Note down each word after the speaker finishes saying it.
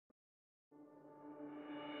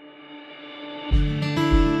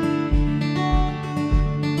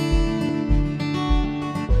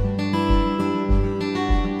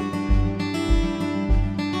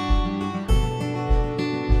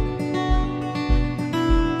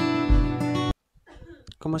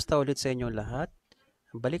Kumusta ulit sa inyong lahat?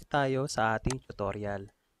 Balik tayo sa ating tutorial.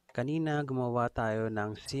 Kanina gumawa tayo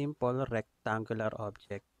ng simple rectangular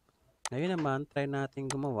object. Ngayon naman, try natin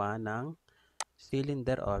gumawa ng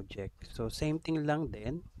cylinder object. So, same thing lang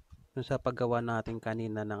din dun sa paggawa natin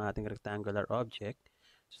kanina ng ating rectangular object.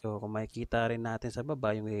 So, kung makikita rin natin sa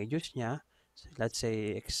baba yung radius niya, let's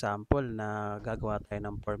say example na gagawa tayo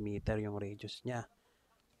ng 4 meter yung radius niya.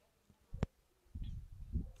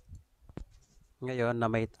 Ngayon na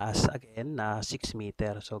may taas again na 6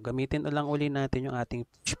 meter. So, gamitin lang uli natin yung ating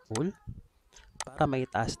push-pull para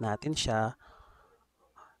maitaas natin siya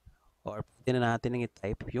or pwede na natin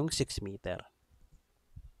i-type yung 6 meter.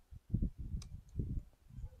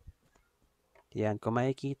 Yan, kung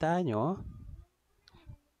makikita nyo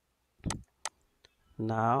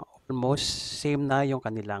na almost same na yung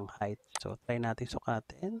kanilang height. So, try natin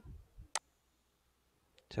sukatin.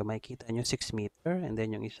 So, makikita nyo 6 meter and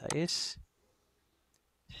then yung isa is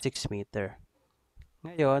 6 meter.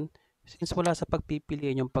 Ngayon, since wala sa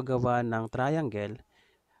pagpipiliin yung paggawa ng triangle,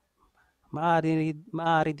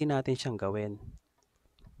 maaari din natin siyang gawin.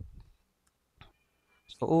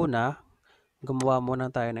 So, una, gumawa muna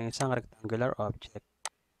tayo ng isang rectangular object.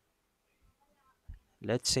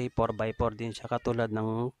 Let's say 4x4 din siya katulad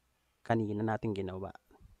ng kanina natin ginawa.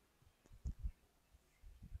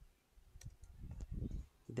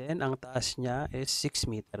 Then, ang taas niya is 6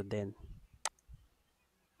 meter din.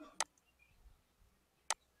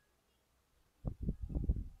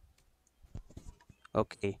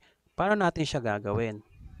 Okay. Paano natin siya gagawin?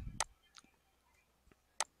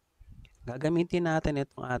 Gagamitin natin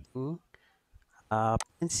itong ating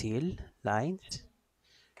pencil lines.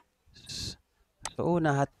 So,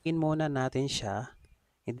 una, hatiin muna natin siya.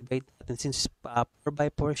 I-divide natin. Since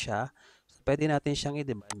 4x4 siya, so pwede natin siyang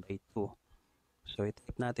i-divide by 2. So,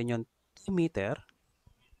 i-type natin yung 2 meter.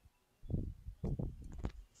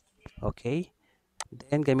 Okay.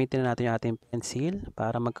 Then, gamitin natin yung ating pencil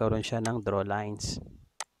para magkaroon siya ng draw lines.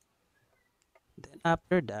 Then,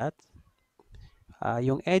 after that,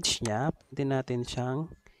 yung edge niya, pwede natin siyang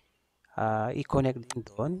i-connect din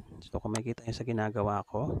doon. So, kung makikita nyo sa ginagawa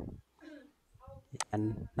ko,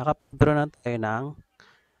 yan, nakadraw na tayo ng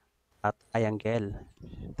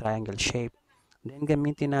triangle shape. Then,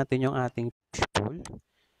 gamitin natin yung ating push-pull.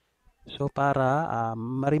 So, para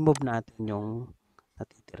ma-remove natin yung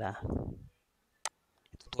natitira.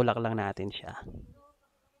 Itutulak lang natin siya.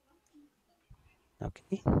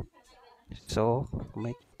 Okay. So, kung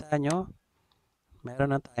makikita nyo,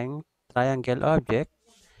 meron na tayong triangle object,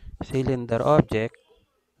 cylinder object,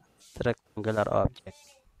 rectangular object.